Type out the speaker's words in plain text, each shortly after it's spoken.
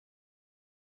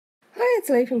It's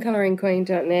Lee from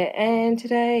ColouringQueen.net, and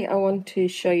today I want to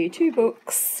show you two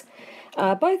books,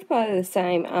 both by the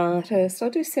same artist. I'll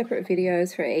do separate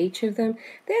videos for each of them.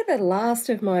 They're the last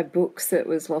of my books that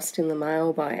was lost in the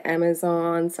mail by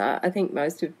Amazon, so I think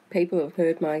most of people have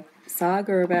heard my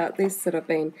saga about this, that I've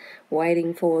been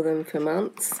waiting for them for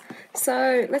months.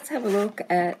 So let's have a look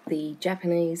at the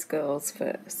Japanese girls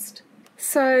first.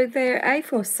 So they're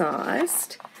A4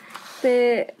 sized.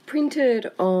 They're printed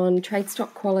on trade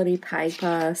stock quality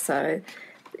paper, so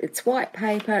it's white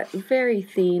paper, very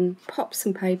thin, pop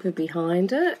some paper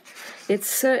behind it. It's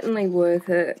certainly worth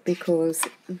it because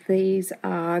these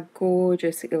are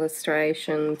gorgeous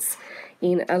illustrations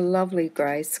in a lovely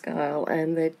grayscale,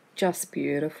 and they're just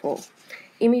beautiful.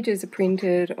 Images are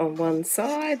printed on one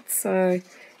side, so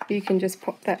you can just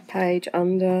pop that page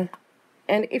under.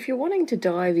 And if you're wanting to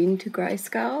dive into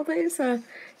grayscale, there's a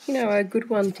good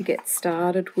one to get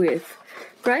started with.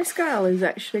 Grayscale is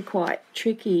actually quite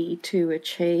tricky to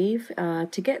achieve,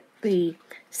 to get the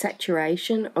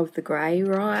saturation of the grey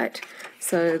right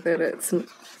so that it's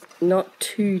not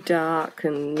too dark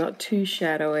and not too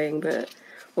shadowing, but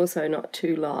also not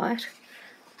too light.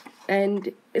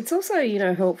 And it's also,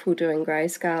 helpful doing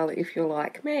grayscale if you're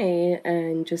like me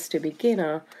and just a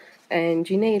beginner, and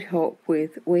you need help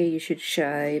with where you should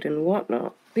shade and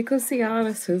whatnot, because the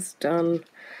artist has done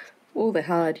all the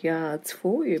hard yards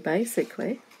for you,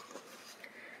 basically.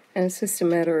 And it's just a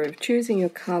matter of choosing your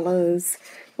colours.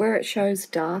 Where it shows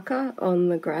darker on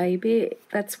the grey bit,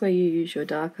 that's where you use your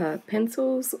darker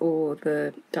pencils or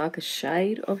the darker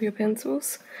shade of your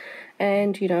pencils.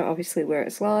 And, obviously where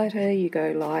it's lighter, you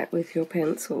go light with your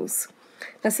pencils.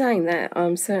 Now, saying that,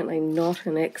 I'm certainly not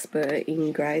an expert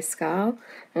in grayscale,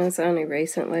 and it's only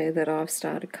recently that I've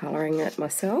started colouring it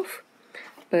myself.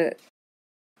 But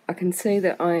I can see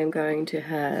that I am going to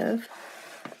have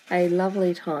a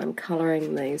lovely time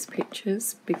colouring these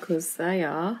pictures because they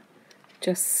are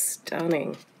just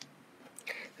stunning.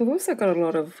 We've also got a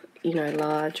lot of,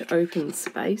 large open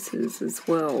spaces as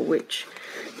well, which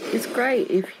is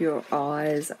great if your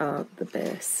eyes aren't the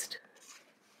best.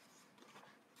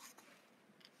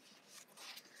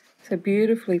 So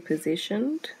beautifully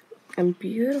positioned and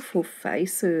beautiful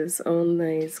faces on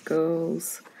these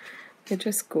girls. They're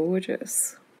just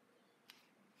gorgeous.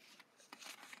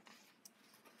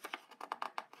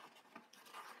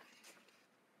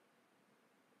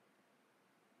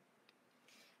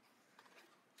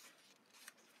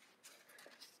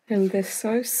 And they're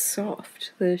so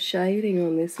soft. The shading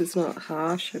on this is not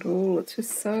harsh at all. It's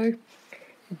just so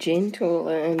gentle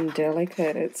and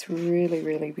delicate. It's really,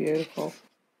 really beautiful.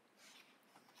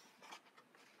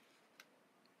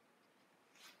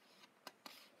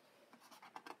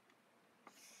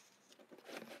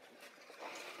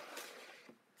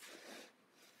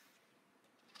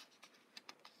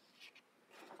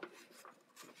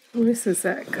 This is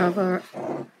that cover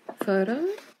photo.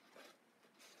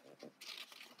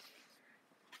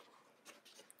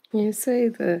 You see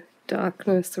the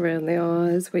darkness around the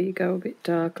eyes where you go a bit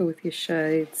darker with your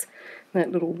shades,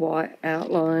 that little white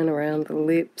outline around the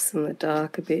lips and the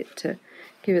darker bit to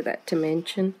give it that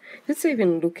dimension. Just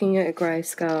even looking at a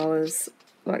grayscale is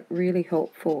like really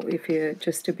helpful if you're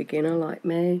just a beginner like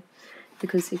me,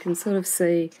 because you can sort of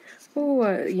see,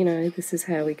 this is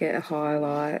how we get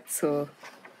highlights or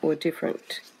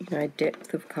different,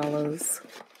 depth of colours.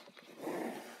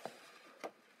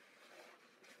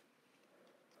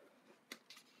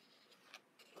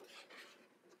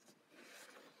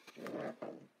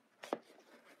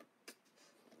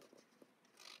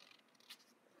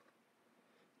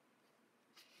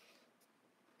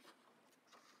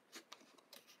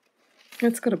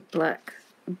 It's got a black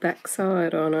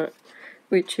backside on it,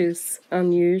 which is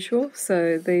unusual.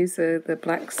 So these are the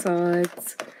black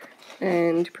sides,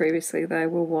 and previously they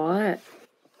were white.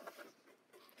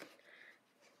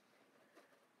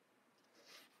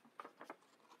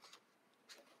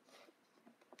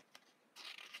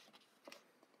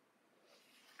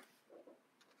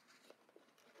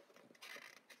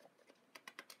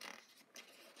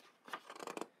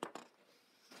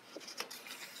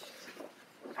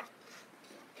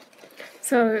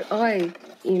 So I,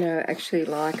 actually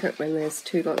like it when there's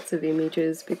two lots of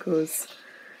images, because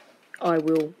I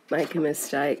will make a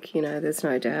mistake, there's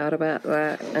no doubt about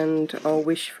that, and I'll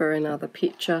wish for another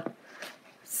picture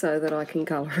so that I can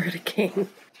colour it again.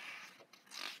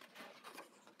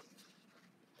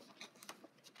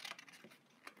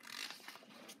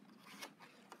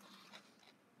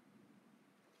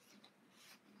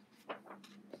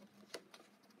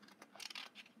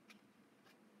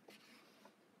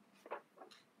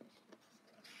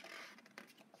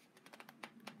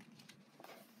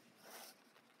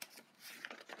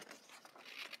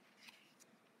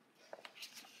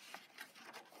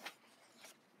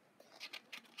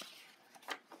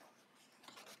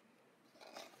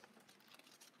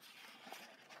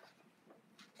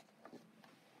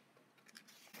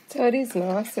 So it is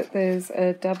nice that there's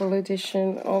a double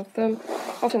edition of them.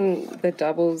 Often the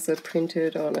doubles are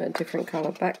printed on a different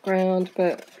colour background,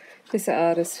 but this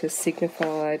artist has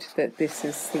signified that this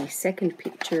is the second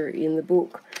picture in the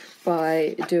book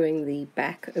by doing the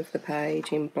back of the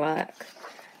page in black,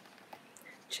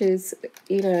 which is,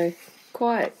 you know,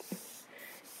 quite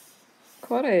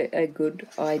a good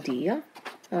idea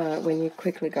when you're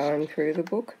quickly going through the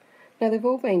book. Now they've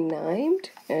all been named,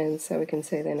 and so we can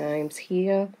see their names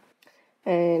here,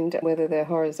 and whether they're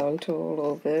horizontal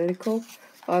or vertical.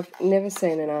 I've never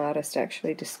seen an artist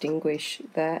actually distinguish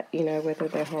that, you know, whether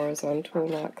they're horizontal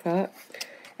like that.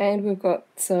 And we've got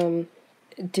some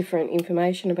different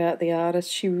information about the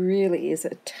artist. She really is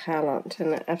a talent,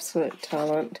 an absolute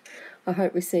talent. I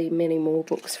hope we see many more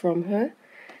books from her.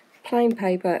 Plain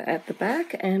paper at the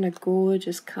back and a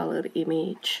gorgeous coloured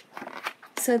image.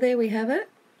 So there we have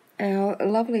it, our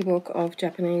lovely book of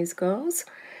Japanese girls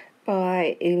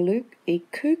by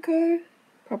Ikuko,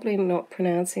 probably not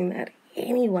pronouncing that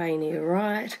any way near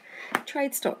right.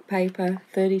 Trade stock paper,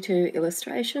 32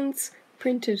 illustrations,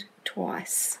 printed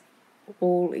twice,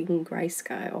 all in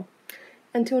grayscale.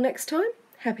 Until next time,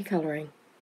 happy colouring.